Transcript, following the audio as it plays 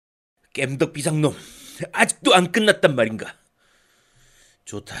겜덕비상 놈 아직도 안 끝났단 말인가?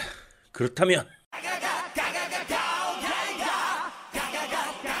 좋다. 그렇다면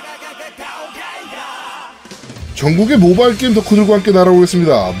전국의 모바일 게임 덕후들과 함께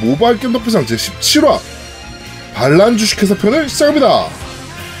날아오겠습니다. 모바일 게임 덕비상 제17화 반란 주식회사 편을 시작합니다.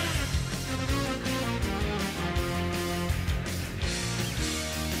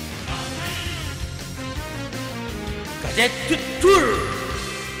 가제트 툴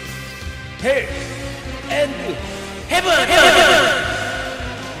헬 앤드 헤븐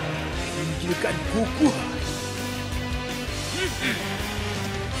인기를 깐 고구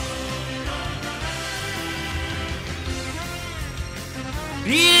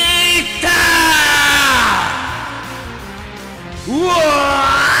비타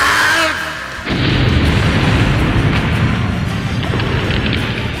우와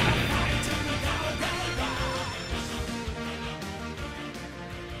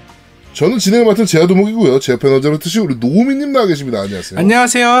저는 진행을 맡은 제아도목이고요. 제 옆에 언제나 뜻이 우리 노우미님 나와 계십니다. 안녕하세요.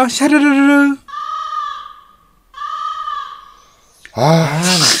 안녕하세요. 샤르르르르. 나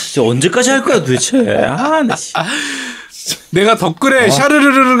진짜 언제까지 할 거야 도대체. 나 내가 덧글에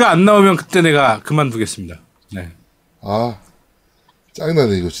샤르르르르가 안 나오면 그때 내가 그만두겠습니다. 네.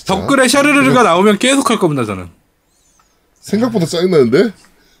 짜증나네 이거 진짜. 덧글에 샤르르르가 나오면 계속 할 겁니다 저는. 생각보다 짜증나는데?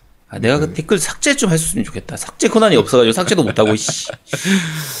 내가 그 댓글 삭제 좀 했으면 좋겠다. 삭제 권한이 없어가지고 삭제도 못하고 씨.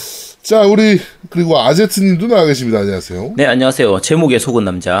 자, 우리 그리고 아제트님도 나와 계십니다. 안녕하세요. 네, 안녕하세요. 제목에 속은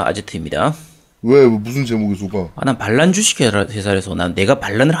남자 아제트입니다. 왜 무슨 제목이 속아? 난 반란 주식회사에서 난 내가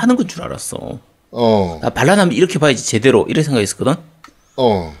반란을 하는 건 줄 알았어. 나 반란하면 이렇게 봐야지 제대로 이렇게 생각했었거든.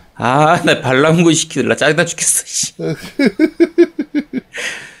 나 반란군 시키느라 짜증나 죽겠어. 씨.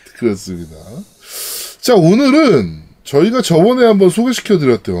 그렇습니다. 자, 오늘은 저희가 저번에 한번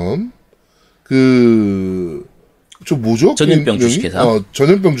소개시켜드렸던 저 뭐죠? 전염병 주식회사.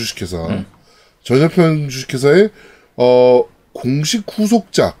 전염병 주식회사. 전염병 주식회사의 공식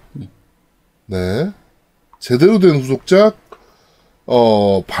후속작. 네. 제대로 된 후속작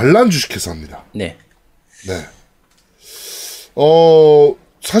반란 주식회사입니다. 네. 네.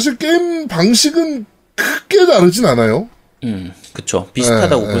 사실 게임 방식은 크게 다르진 않아요. 그쵸.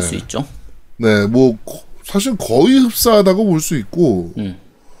 비슷하다고 볼 수 있죠. 네, 사실 거의 흡사하다고 볼 수 있고,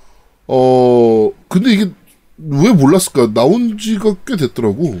 근데 이게 왜 몰랐을까? 나온 지가 꽤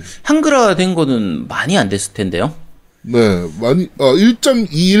됐더라고. 한글화 된 거는 많이 안 됐을 텐데요. 네,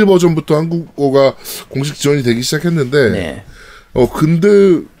 1.21 버전부터 한국어가 공식 지원이 되기 시작했는데, 네.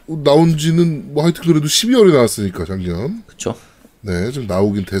 근데 나온 지는 하여튼 그래도 12월에 나왔으니까 작년. 그쵸. 네, 좀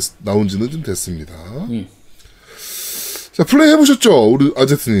나온 지는 좀 됐습니다. 자, 플레이 해보셨죠? 우리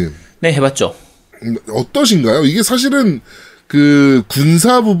아제트님. 네, 해봤죠. 어떠신가요? 이게 사실은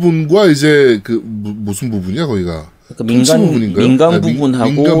군사 부분과 이제 무슨 부분이야 거기가? 그러니까 민간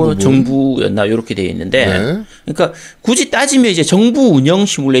부분하고 민간 부분. 정부였나 이렇게 되어 있는데, 네. 그러니까 굳이 따지면 이제 정부 운영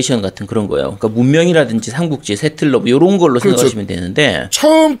시뮬레이션 같은 그런 거예요. 그러니까 문명이라든지 삼국지, 세틀러 이런 걸로 그렇죠. 생각하시면 되는데,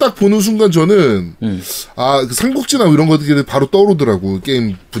 처음 딱 보는 순간 저는 그 삼국지나 이런 것들이 바로 떠오르더라고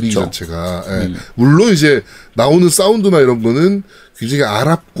게임 분위기 그쵸. 자체가. 예. 물론 이제 나오는 사운드나 이런 거는 굉장히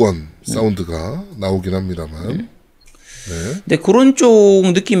아랍권 사운드가 나오긴 합니다만. 네. 근데 그런 쪽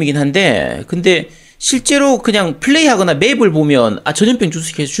느낌이긴 한데, 근데 실제로 그냥 플레이하거나 맵을 보면 전염병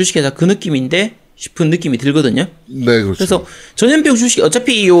주식회사 그 느낌인데 싶은 느낌이 들거든요. 네, 그렇죠. 그래서 전염병 주식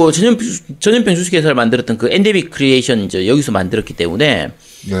어차피 전염병 주식회사를 만들었던 그 엔데믹 크리에이션 여기서 만들었기 때문에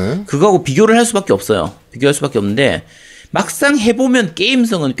네. 그거하고 비교를 할 수밖에 없어요. 비교할 수밖에 없는데 막상 해보면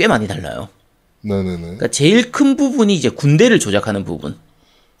게임성은 꽤 많이 달라요. 네네네. 그러니까 제일 큰 부분이 이제 군대를 조작하는 부분.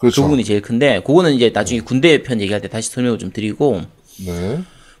 그렇죠. 그 부분이 제일 큰데 그거는 이제 나중에 군대 편 얘기할 때 다시 설명을 좀 드리고. 네.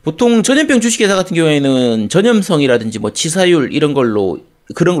 보통 전염병 주식회사 같은 경우에는 전염성이라든지 치사율 이런 걸로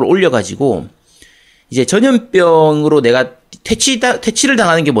그런 걸 올려가지고 이제 전염병으로 내가 퇴치를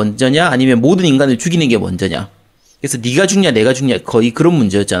당하는 게 먼저냐 아니면 모든 인간을 죽이는 게 먼저냐. 그래서 네가 죽냐 내가 죽냐 거의 그런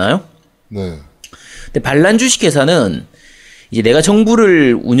문제였잖아요. 네. 근데 반란 주식회사는 이제 내가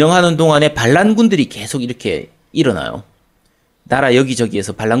정부를 운영하는 동안에 반란군들이 계속 이렇게 일어나요. 나라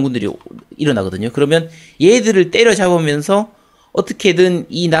여기저기에서 반란군들이 일어나거든요. 그러면 얘들을 때려잡으면서 어떻게든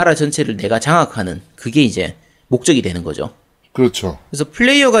이 나라 전체를 내가 장악하는 그게 이제 목적이 되는 거죠. 그렇죠. 그래서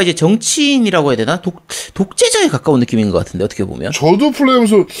플레이어가 이제 정치인이라고 해야 되나? 독재자에 가까운 느낌인 것 같은데 어떻게 보면. 저도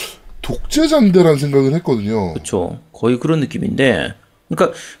플레이하면서 독재자인데라는 생각을 했거든요. 그렇죠. 거의 그런 느낌인데,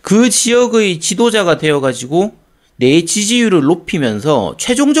 그러니까 그 지역의 지도자가 되어가지고 내 지지율을 높이면서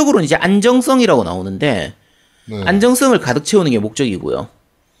최종적으로는 이제 안정성이라고 나오는데 네. 안정성을 가득 채우는 게 목적이고요.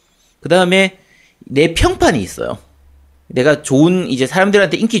 그 다음에 내 평판이 있어요. 내가 이제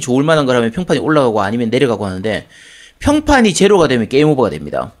사람들한테 인기 좋을 만한 걸 하면 평판이 올라가고 아니면 내려가고 하는데, 평판이 제로가 되면 게임 오버가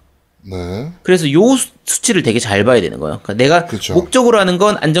됩니다. 네. 그래서 요 수치를 되게 잘 봐야 되는 거예요. 그러니까 내가 그쵸. 목적으로 하는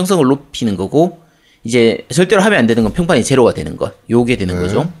건 안정성을 높이는 거고 이제 절대로 하면 안 되는 건 평판이 제로가 되는 것. 요게 되는 네.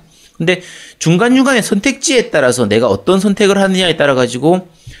 거죠. 근데 중간중간에 선택지에 따라서 내가 어떤 선택을 하느냐에 따라 가지고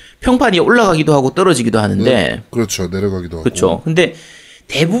평판이 올라가기도 하고 떨어지기도 하는데 그렇죠. 내려가기도 하고. 그렇죠. 근데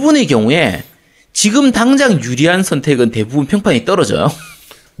대부분의 경우에 지금 당장 유리한 선택은 대부분 평판이 떨어져요.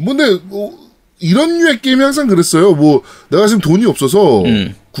 근데 이런 류의 게임이 항상 그랬어요. 뭐 내가 지금 돈이 없어서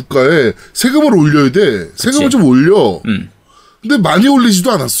국가에 세금을 올려야 돼. 세금을 좀 올려. 근데 많이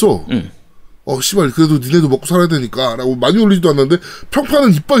올리지도 않았어. 씨발 그래도 니네도 먹고 살아야 되니까 라고 많이 올리지도 않는데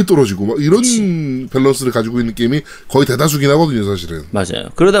평판은 이빨이 떨어지고 막 이런 밸런스를 가지고 있는 게임이 거의 대다수긴 하거든요, 사실은. 맞아요.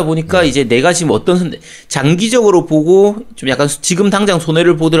 그러다 보니까 이제 내가 지금 장기적으로 보고 좀 약간 지금 당장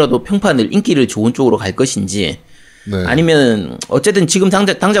손해를 보더라도 평판을 인기를 좋은 쪽으로 갈 것인지 네. 아니면 어쨌든 지금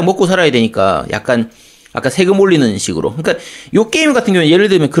당장 먹고 살아야 되니까 약간 아까 세금 올리는 식으로. 그러니까 요 게임 같은 경우는 예를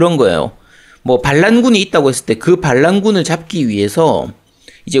들면 그런 거예요. 뭐 반란군이 있다고 했을 때 그 반란군을 잡기 위해서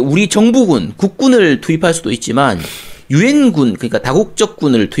이제 우리 정부군, 국군을 투입할 수도 있지만 유엔군, 그러니까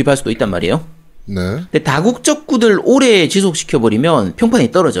다국적군을 투입할 수도 있단 말이에요. 네. 근데 다국적군을 오래 지속시켜버리면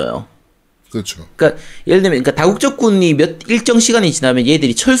평판이 떨어져요. 그렇죠. 그러니까 예를 들면 그러니까 다국적군이 일정 시간이 지나면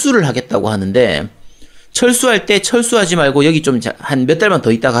얘들이 철수를 하겠다고 하는데 철수할 때 철수하지 말고 여기 좀 한 몇 달만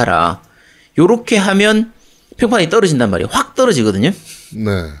더 있다가 하라. 요렇게 하면 평판이 떨어진단 말이에요. 확 떨어지거든요.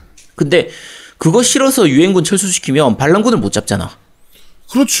 네. 근데 그거 싫어서 유엔군 철수시키면 반란군을 못 잡잖아.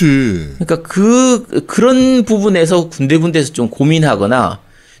 그렇지. 그러니까 그런 부분에서 군데군데에서 좀 고민하거나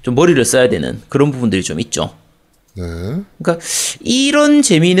좀 머리를 써야 되는 그런 부분들이 좀 있죠. 네. 그러니까 이런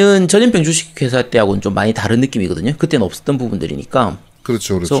재미는 전염병 주식회사 때하고는 좀 많이 다른 느낌이거든요. 그때는 없었던 부분들이니까.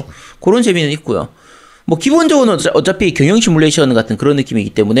 그렇죠. 그래서 그런 재미는 있고요. 뭐 기본적으로는 어차피 경영 시뮬레이션 같은 그런 느낌이기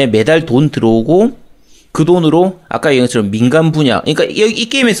때문에 매달 돈 들어오고 그 돈으로 아까 얘기한 것처럼 민간 분야, 그러니까 이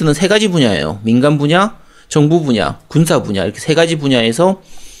게임에서는 세 가지 분야예요. 민간 분야, 정부 분야, 군사 분야 이렇게 세 가지 분야에서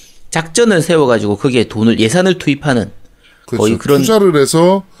작전을 세워가지고 거기에 예산을 투입하는 그렇죠. 거의 그런 투자를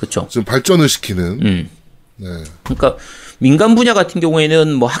해서 그렇죠. 좀 발전을 시키는. 네. 그러니까 민간 분야 같은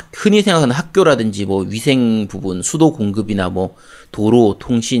경우에는 뭐 흔히 생각하는 학교라든지 뭐 위생 부분, 수도 공급이나 뭐 도로,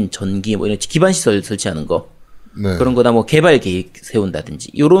 통신, 전기 뭐 이런 기반 시설 설치하는 거 네. 그런 거나 뭐 개발 계획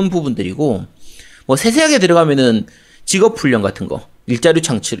세운다든지 이런 부분들이고 뭐 세세하게 들어가면은 직업 훈련 같은 거, 일자리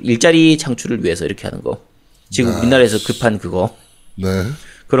창출을 위해서 이렇게 하는 거. 지금 우리나라에서 급한 그거. 네.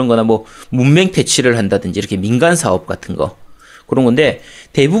 그런 거나 뭐 문맹 퇴치를 한다든지 이렇게 민간 사업 같은 거. 그런 건데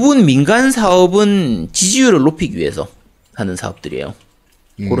대부분 민간 사업은 지지율을 높이기 위해서 하는 사업들이에요.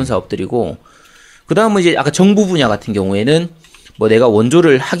 그런 사업들이고 그다음은 이제 아까 정부 분야 같은 경우에는 뭐 내가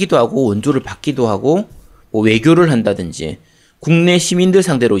원조를 하기도 하고 원조를 받기도 하고 뭐 외교를 한다든지 국내 시민들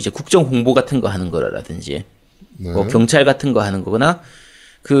상대로 이제 국정 홍보 같은 거 하는 거라든지 네. 뭐 경찰 같은 거 하는 거거나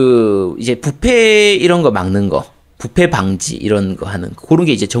그 이제 부패 이런 거 막는 거, 부패 방지 이런 거 하는 그런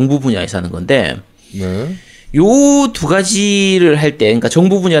게 이제 정부 분야에서 하는 건데 네. 요 두 가지를 할 때, 그러니까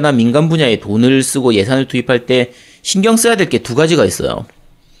정부 분야나 민간 분야에 돈을 쓰고 예산을 투입할 때 신경 써야 될 게 두 가지가 있어요.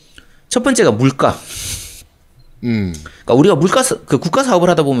 첫 번째가 물가. 그러니까 우리가 국가 사업을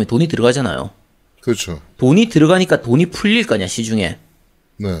하다 보면 돈이 들어가잖아요. 그렇죠. 돈이 들어가니까 돈이 풀릴 거냐 시중에.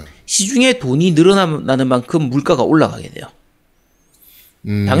 네. 시중에 돈이 늘어나는 만큼 물가가 올라가게 돼요.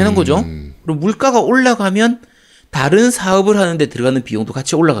 당연한 거죠. 그럼 물가가 올라가면 다른 사업을 하는데 들어가는 비용도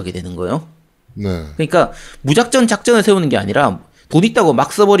같이 올라가게 되는 거예요. 네. 그러니까 무작정 작전을 세우는 게 아니라 돈 있다고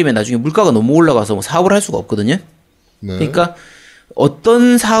막 써버리면 나중에 물가가 너무 올라가서 뭐 사업을 할 수가 없거든요. 네. 그러니까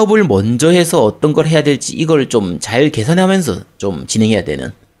어떤 사업을 먼저 해서 어떤 걸 해야 될지 이걸 좀 잘 계산하면서 좀 진행해야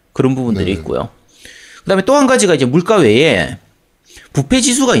되는 그런 부분들이 네. 있고요. 그다음에 또 한 가지가 이제 물가 외에 부패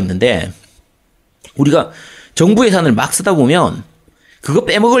지수가 있는데 우리가 정부 예산을 막 쓰다 보면 그거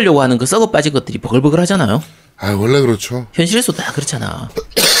빼먹으려고 하는 그 썩어 빠진 것들이 버글버글 하잖아요. 아, 원래 그렇죠. 현실에서 다 그렇잖아.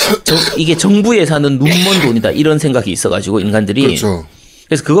 이게 정부 예산은 눈먼 돈이다 이런 생각이 있어가지고 인간들이 그렇죠.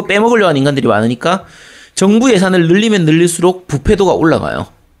 그래서 그거 빼먹으려고 하는 인간들이 많으니까 정부 예산을 늘리면 늘릴수록 부패도가 올라가요.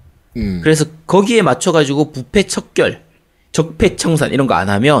 그래서 거기에 맞춰가지고 부패 척결, 적폐청산 이런 거 안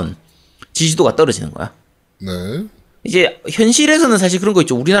하면 지지도가 떨어지는 거야. 네. 이제 현실에서는 사실 그런 거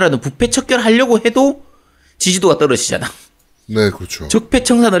있죠. 우리나라는 부패 척결하려고 해도 지지도가 떨어지잖아. 네, 그렇죠.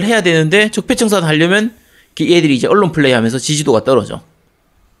 적폐청산을 해야 되는데 적폐청산 하려면 얘들이 이제 언론 플레이 하면서 지지도가 떨어져.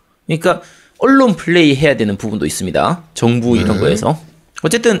 그러니까 언론 플레이 해야 되는 부분도 있습니다. 정부 이런 거에서.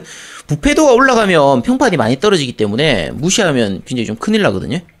 어쨌든 부패도가 올라가면 평판이 많이 떨어지기 때문에 무시하면 굉장히 좀 큰일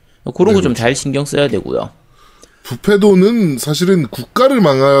나거든요. 그런 거 좀 잘 신경 써야 되고요. 부패도는 사실은 국가를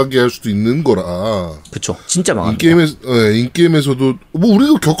망하게 할 수도 있는 거라. 그쵸. 진짜 망합니다. 인게임에서도 뭐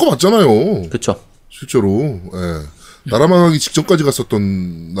우리도 겪어봤잖아요. 그쵸. 실제로. 예. 나라 망하기 직전까지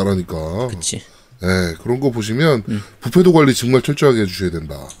갔었던 나라니까. 그치. 네, 그런 거 보시면 부패도 관리 정말 철저하게 해주셔야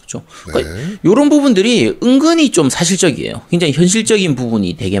된다. 그렇죠. 그러니까 이런 부분들이 은근히 좀 사실적이에요. 굉장히 현실적인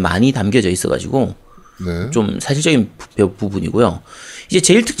부분이 되게 많이 담겨져 있어가지고 네. 좀 사실적인 부분이고요. 이제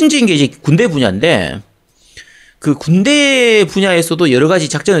제일 특징적인 게 이제 군대 분야인데 그 군대 분야에서도 여러 가지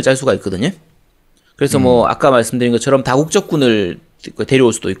작전을 짤 수가 있거든요. 그래서 뭐 아까 말씀드린 것처럼 다국적군을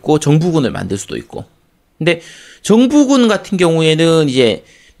데려올 수도 있고 정부군을 만들 수도 있고. 근데 정부군 같은 경우에는 이제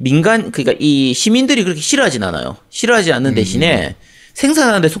그러니까 이 시민들이 그렇게 싫어하진 않아요. 싫어하지 않는 대신에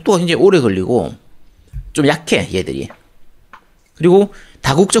생산하는데 속도가 굉장히 오래 걸리고 좀 약해, 얘들이. 그리고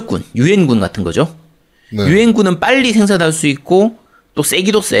다국적군, 유엔군 같은 거죠. 네. 유엔군은 빨리 생산할 수 있고 또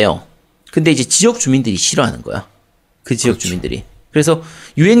세기도 세요. 근데 이제 지역 주민들이 싫어하는 거야. 그 지역 그렇죠. 주민들이. 그래서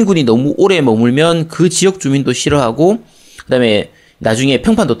유엔군이 너무 오래 머물면 그 지역 주민도 싫어하고 그다음에 나중에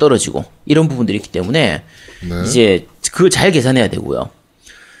평판도 떨어지고 이런 부분들이 있기 때문에 네. 이제 그걸 잘 계산해야 되고요.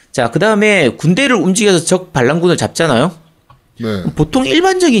 자, 그 다음에 군대를 움직여서 적 반란군을 잡잖아요. 네. 보통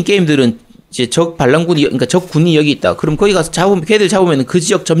일반적인 게임들은 이제 적 반란군이, 그러니까 적 군이 여기 있다. 그럼 거기 가서 걔들 잡으면 그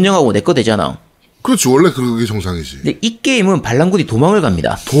지역 점령하고 내 거 되잖아. 그렇죠. 원래 그게 정상이지. 근데 이 게임은 반란군이 도망을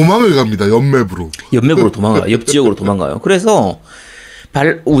갑니다. 도망을 갑니다. 연맵으로. 옆맵으로 도망가요. 옆 지역으로 도망가요. 그래서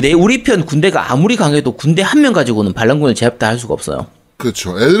우리 편 군대가 아무리 강해도 군대 한 명 가지고는 반란군을 제압다 할 수가 없어요.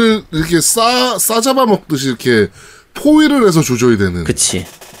 그렇죠. 애들을 이렇게 싸잡아 먹듯이 이렇게 포위를 해서 조져야 되는. 그치.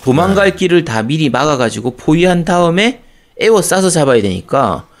 도망갈 길을 다 미리 막아가지고 포위한 다음에 싸서 잡아야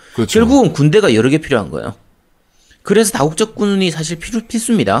되니까 그렇죠. 결국은 군대가 여러 개 필요한 거예요. 그래서 다국적군이 사실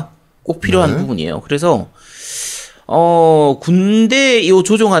필수입니다. 꼭 필요한 부분이에요. 그래서 군대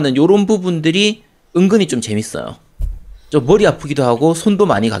조종하는 요런 부분들이 은근히 좀 재밌어요. 좀 머리 아프기도 하고 손도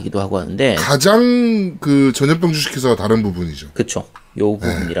많이 가기도 하고 하는데 가장 그 전염병 주식회사가 다른 부분이죠. 그쵸. 요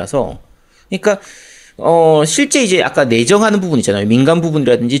부분이라서 그러니까 실제 이제 아까 내정하는 부분 있잖아요. 민간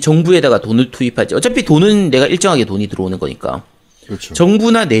부분이라든지 정부에다가 돈을 투입하지. 어차피 돈은 내가 일정하게 돈이 들어오는 거니까. 그렇죠.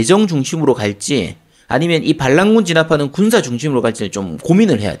 정부나 내정 중심으로 갈지 아니면 이 반란군 진압하는 군사 중심으로 갈지를 좀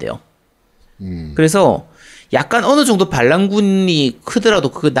고민을 해야 돼요. 그래서 약간 어느 정도 반란군이 크더라도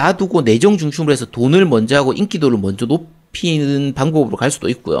그거 놔두고 내정 중심으로 해서 돈을 먼저 하고 인기도를 먼저 높이는 방법으로 갈 수도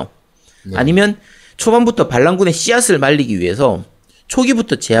있고요. 네. 아니면 초반부터 반란군의 씨앗을 말리기 위해서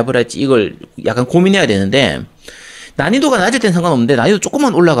초기부터 제압을 할지 이걸 약간 고민해야 되는데 난이도가 낮을 땐 상관없는데 난이도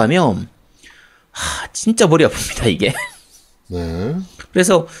조금만 올라가면 진짜 머리 아픕니다 이게. 네.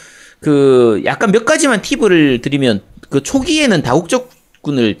 그래서 그 약간 몇 가지만 팁을 드리면 그 초기에는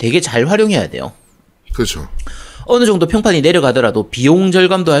다국적군을 되게 잘 활용해야 돼요. 그렇죠. 어느 정도 평판이 내려가더라도 비용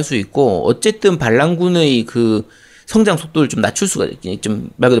절감도 할 수 있고 어쨌든 반란군의 그 성장 속도를 좀 낮출 수가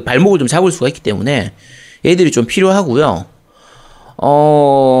좀 말 그대로 발목을 좀 잡을 수가 있기 때문에 얘들이 좀 필요하고요.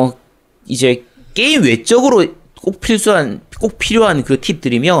 이제 게임 외적으로 꼭 필요한 그 팁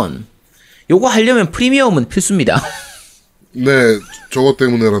드리면 요거 하려면 프리미엄은 필수입니다. 네, 저것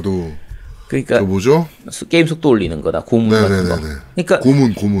때문에라도. 그러니까 저 뭐죠? 게임 속도 올리는 거다. 고문 같은 거. 그러니까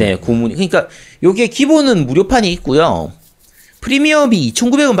고문. 네, 고문. 그러니까 요게 기본은 무료판이 있고요. 프리미엄이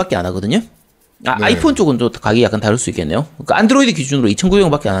 2,900원밖에 안 하거든요. 네. 아이폰 쪽은 좀 가격이 약간 다를 수 있겠네요. 그러니까 안드로이드 기준으로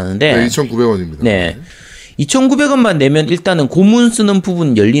 2,900원밖에 안 하는데. 네, 2,900원입니다. 네. 2,900원만 내면 일단은 고문 쓰는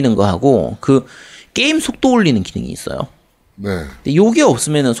부분 열리는 거 하고 그 게임 속도 올리는 기능이 있어요. 네. 근데 요게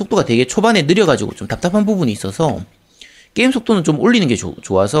없으면은 속도가 되게 초반에 느려가지고 좀 답답한 부분이 있어서 게임 속도는 좀 올리는 게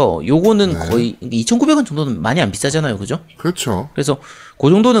좋아서 요거는 거의 2,900원 정도는 많이 안 비싸잖아요. 그죠? 그렇죠. 그래서 그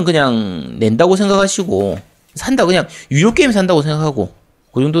정도는 그냥 낸다고 생각하시고 산다 그냥 유료 게임 산다고 생각하고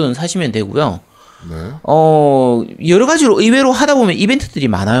그 정도는 사시면 되고요. 네. 여러 가지로 의외로 하다 보면 이벤트들이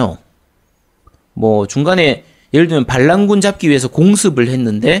많아요. 뭐 중간에 예를 들면 반란군 잡기 위해서 공습을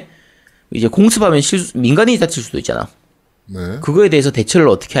했는데 이제 공습하면 민간인이 다칠 수도 있잖아. 네. 그거에 대해서 대처를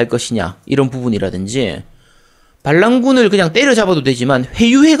어떻게 할 것이냐 이런 부분이라든지 반란군을 그냥 때려잡아도 되지만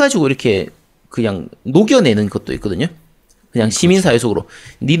회유해가지고 이렇게 그냥 녹여내는 것도 있거든요. 그냥 시민사회 속으로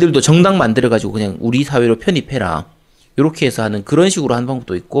니들도 정당 만들어가지고 그냥 우리 사회로 편입해라 이렇게 해서 하는 그런 식으로 하는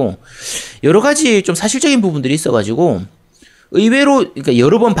방법도 있고 여러 가지 좀 사실적인 부분들이 있어가지고 의외로 그러니까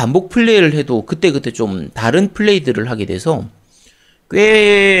여러 번 반복 플레이를 해도 그때그때 좀 다른 플레이들을 하게 돼서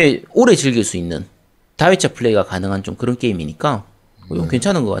꽤 오래 즐길 수 있는 다회차 플레이가 가능한 좀 그런 게임이니까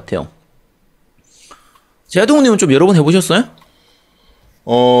괜찮은 것 같아요. 제아동님은 좀 여러 번 해보셨어요?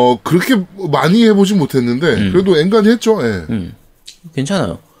 그렇게 많이 해보진 못했는데 그래도 엔간히 했죠. 예.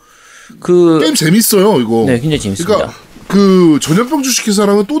 괜찮아요. 게임 재밌어요 이거. 네, 굉장히 재밌습니다. 그러니까 그 전염병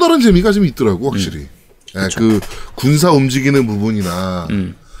주식회사랑은 또 다른 재미가 좀 있더라고 확실히. 예, 그 군사 움직이는 부분이나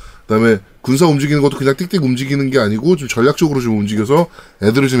그다음에 군사 움직이는 것도 그냥 띡띡 움직이는 게 아니고 좀 전략적으로 좀 움직여서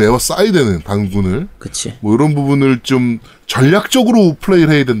애들을 좀 에워싸야 되는 반군을. 그치. 뭐 이런 부분을 좀 전략적으로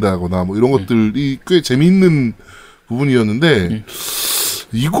플레이를 해야 된다거나 뭐 이런 것들이 꽤 재미있는 부분이었는데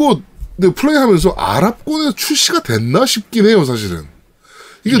이거 근데 플레이하면서 아랍권에서 출시가 됐나 싶긴 해요, 사실은.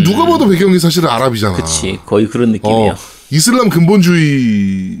 이게 누가 봐도 배경이 사실은 아랍이잖아. 그치. 거의 그런 느낌이에요. 이슬람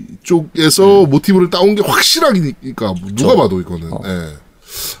근본주의 쪽에서 모티브를 따온 게 확실하니까 누가 봐도 이거는. 예.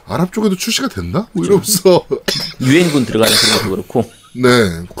 아랍 쪽에도 출시가 됐나? 뭐 이러면서 유엔군 들어가는 그런 것도 그렇고.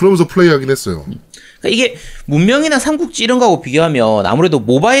 네, 그러면서 플레이하긴 했어요. 그러니까 이게 문명이나 삼국지 이런 거하고 비교하면 아무래도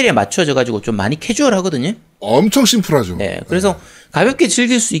모바일에 맞춰져 가지고 좀 많이 캐주얼하거든요. 엄청 심플하죠. 네, 그래서 가볍게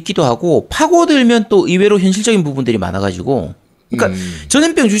즐길 수 있기도 하고 파고들면 또 의외로 현실적인 부분들이 많아가지고. 그러니까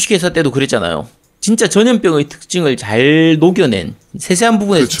전염병 주식회사 때도 그랬잖아요. 진짜 전염병의 특징을 잘 녹여낸 세세한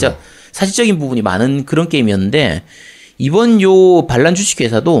부분에 그렇죠. 진짜 사실적인 부분이 많은 그런 게임이었는데 이번 요 반란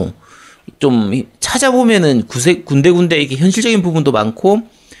주식회사도 좀 찾아보면은 군데군데 이렇게 현실적인 부분도 많고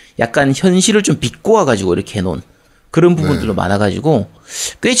약간 현실을 좀 비꼬아 가지고 이렇게 해놓은 그런 부분들도 많아가지고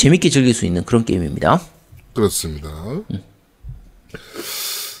꽤 재밌게 즐길 수 있는 그런 게임입니다. 그렇습니다.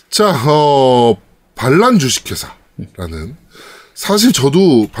 자, 반란 주식회사라는 사실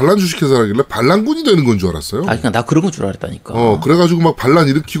저도 반란 주식회사라길래 반란군이 되는 건 줄 알았어요. 그러니까 나 그런 건 줄 알았다니까. 그래가지고 막 반란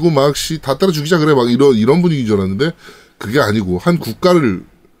일으키고 막 다 따라 죽이자 그래 막 이런 분위기인 줄 알았는데 그게 아니고 한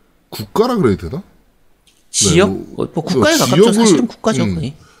국가라 그래야 되나? 지역? 네, 뭐 국가에 가깝죠. 사실은 국가죠.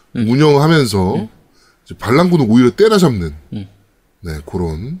 거의. 운영하면서 이제 반란군을 오히려 때려잡는 네,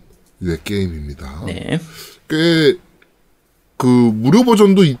 그런 류의 게임입니다. 네. 꽤 그 무료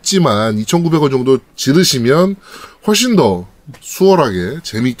버전도 있지만 2,900원 정도 지르시면 훨씬 더 수월하게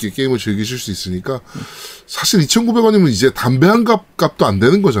재미있게 게임을 즐기실 수 있으니까 사실 2,900원이면 이제 담배 한 값도 안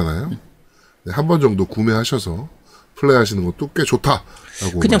되는 거잖아요. 네, 한 번 정도 구매하셔서 플레이하시는 것도 꽤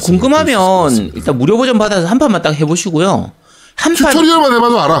좋다라고. 그냥 궁금하면 일단 무료 버전 받아서 한 판만 딱 해보시고요. 튜토리얼만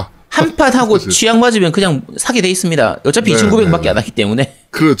해봐도 알아. 한 판 하고 취향 맞으면 그냥 사게 돼 있습니다. 어차피 2,900원밖에 안 하기 때문에.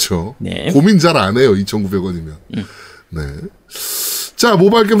 그렇죠. 네. 고민 잘 안 해요. 2,900원이면. 네. 자,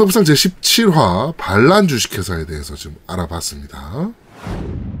 모바일 겜덕비상 제17화 반란 주식회사에 대해서 좀 알아봤습니다.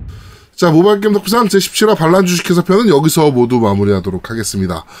 자, 모바일 겜덕비상 제17화 반란 주식회사 편은 여기서 모두 마무리하도록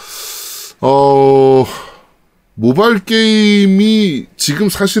하겠습니다. 모바일 게임이 지금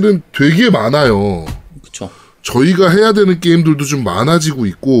사실은 되게 많아요. 그렇죠. 저희가 해야 되는 게임들도 좀 많아지고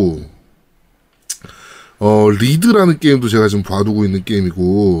있고, 리드라는 게임도 제가 지금 봐두고 있는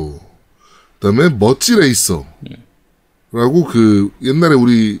게임이고, 그 다음에 멋지 레이서. 라고 옛날에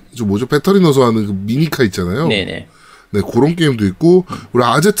우리, 배터리 넣어서 하는 그 미니카 있잖아요. 네네. 네, 그런 게임도 있고, 우리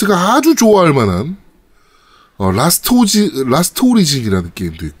아제트가 아주 좋아할 만한, 라스트 오리진이라는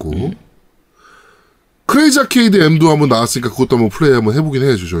게임도 있고, 크레이지 아케이드 M도 한번 나왔으니까 그것도 한번 플레이 한번 해보긴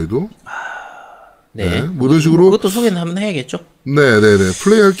해야죠, 저희도. 네. 뭐 이런 식으로. 그것도 소개는 한번 해야겠죠. 네네네.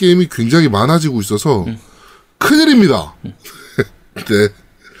 플레이할 게임이 굉장히 많아지고 있어서, 큰일입니다. 네.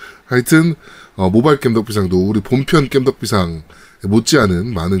 하여튼, 모바일 겜덕비상도 우리 본편 겜덕비상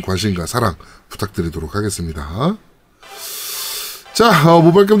못지않은 많은 관심과 사랑 부탁드리도록 하겠습니다. 자,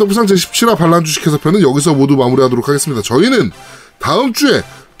 모바일 겜덕비상 제17화 반란 주식회사 편은 여기서 모두 마무리하도록 하겠습니다. 저희는 다음 주에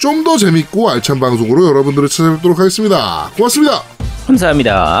좀 더 재밌고 알찬 방송으로 여러분들을 찾아뵙도록 하겠습니다. 고맙습니다.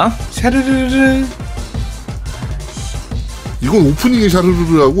 감사합니다. 샤르르르. 이건 오프닝에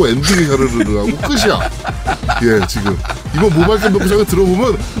샤르르르하고 엔딩에 샤르르르하고 끝이야. 예, 지금 이번 모바일 겜덕비상을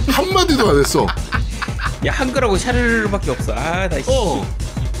들어보면 한마디도 안 했어. 야, 한글하고 샤르르밖에 없어. 나